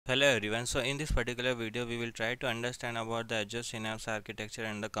Hello everyone. So in this particular video we will try to understand about the Azure Synapse architecture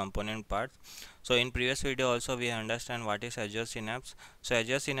and the component parts. So in previous video also we understand what is Azure Synapse. So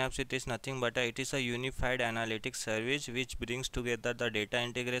Azure Synapse, it is nothing but it is a unified analytics service which brings together the data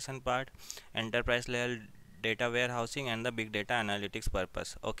integration part, enterprise level data warehousing and the big data analytics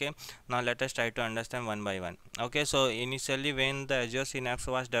purpose. Okay, now let us try to understand one by one. Okay, so initially when the Azure Synapse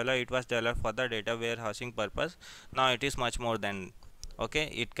was developed, it was developed for the data warehousing purpose. Now it is much more than.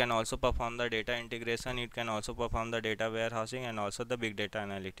 Okay, it can also perform the data integration, it can also perform the data warehousing and also the big data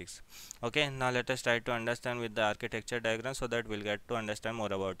analytics. Okay, now let us try to understand with the architecture diagram so that we'll get to understand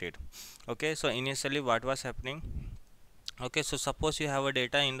more about it. Okay, so initially what was happening. Okay, so suppose you have a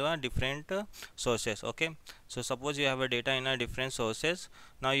data in a different sources. Okay, so suppose you have a data in a different sources.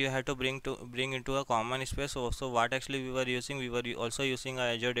 Now you have to bring into a common space. So what actually we were using, we were also using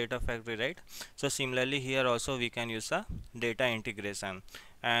a Azure data factory, right? So similarly here also we can use a data integration.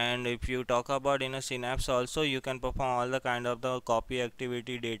 And if you talk about in a Synapse also, you can perform all the kind of the copy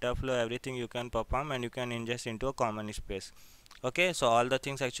activity, data flow, everything you can perform, and you can ingest into a common space. Okay, so all the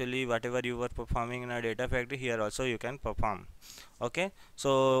things actually whatever you were performing in a data factory, here also you can perform. Okay,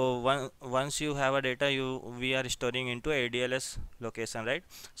 so once you have a data, we are storing into ADLS location, right?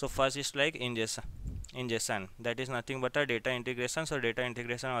 So first is like ingestion, that is nothing but a data integration. So data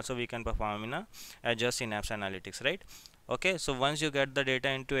integration also we can perform in a Azure Synapse Analytics, right? Okay, so once you get the data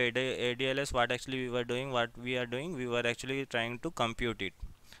into ADLS, what actually we were doing, what we are doing, we were actually trying to compute it,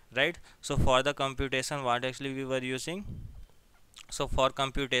 right? So for the computation, what actually we were using, so for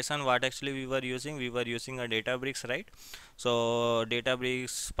computation what actually we were using a Databricks, right? So Databricks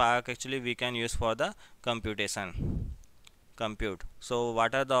Spark actually we can use for the computation compute. So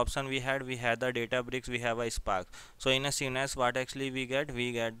what are the option we had, we had the Databricks, we have a Spark. So in a Synapse what actually we get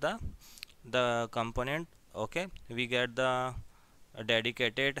the component. Okay, we get the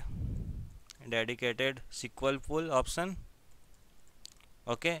dedicated SQL pool option.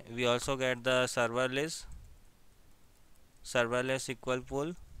 Okay, we also get the serverless SQL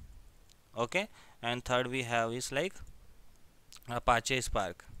pool. Okay, and third we have is like Apache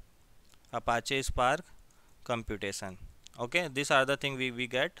Spark, Apache Spark computation. Okay, these are the thing we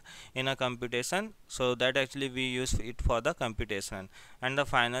get in a computation, so that actually we use it for the computation. And the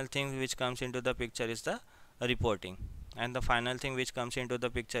final thing which comes into the picture is the reporting, and the final thing which comes into the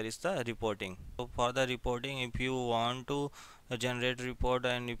picture is the reporting. So for the reporting, if you want to generate report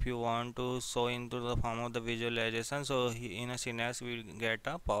and if you want to show into the form of the visualization, so in a Synapse we get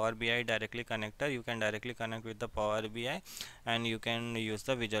a Power BI directly connector. You can directly connect with the Power BI and you can use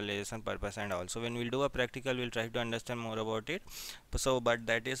the visualization purpose. And also when we'll do a practical, we'll try to understand more about it. So but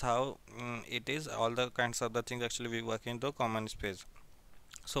that is how it is, all the kinds of the things actually we work into common space.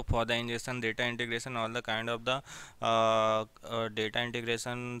 So for the ingestion, data integration, all the kind of the data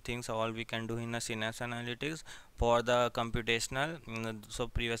integration things all we can do in a Synapse Analytics. For the computational, so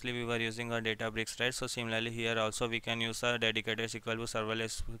previously we were using a Databricks, right? So similarly here also we can use a dedicated SQL to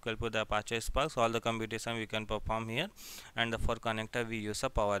serverless SQL to the Apache Spark. So all the computation we can perform here. And for connector we use a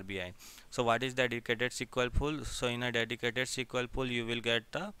Power BI. So what is dedicated SQL pool? So in a dedicated SQL pool you will get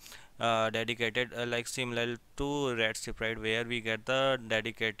the dedicated like similar to Redshift, right, where we get the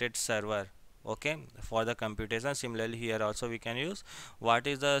dedicated server. Okay, for the computation. Similarly here also we can use, what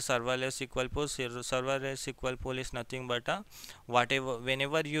is the serverless SQL pool? Serverless SQL pool is nothing but a whatever,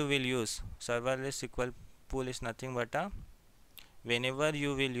 whenever you will use serverless SQL pool is nothing but a whenever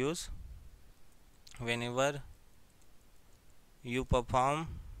you will use, whenever you perform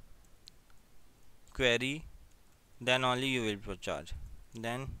query, then only you will be charged,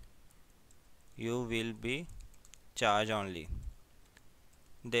 then you will be charged only.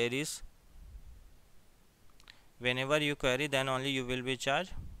 There is, whenever you query, then only you will be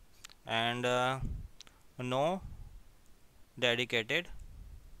charged, and no dedicated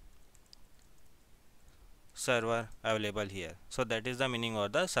server available here. So that is the meaning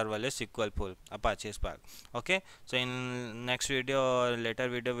of the serverless SQL pool Apache Spark. Okay, so in next video or later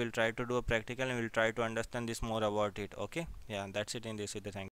video we'll try to do a practical and we'll try to understand this more about it. Okay, yeah, that's it in this video. Thank you.